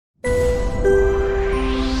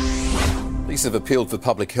Police have appealed for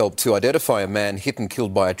public help to identify a man hit and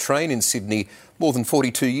killed by a train in Sydney more than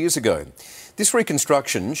 42 years ago. This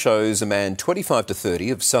reconstruction shows a man 25 to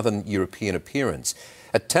 30 of Southern European appearance.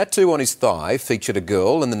 A tattoo on his thigh featured a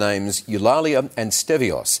girl and the names Eulalia and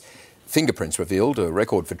Stevios. Fingerprints revealed a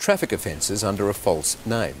record for traffic offences under a false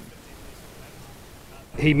name.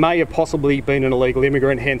 He may have possibly been an illegal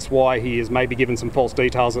immigrant, hence why he is maybe given some false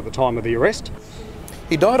details at the time of the arrest.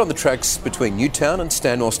 He died on the tracks between Newtown and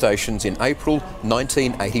Stanmore stations in April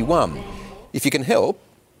 1981. If you can help,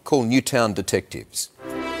 call Newtown Detectives.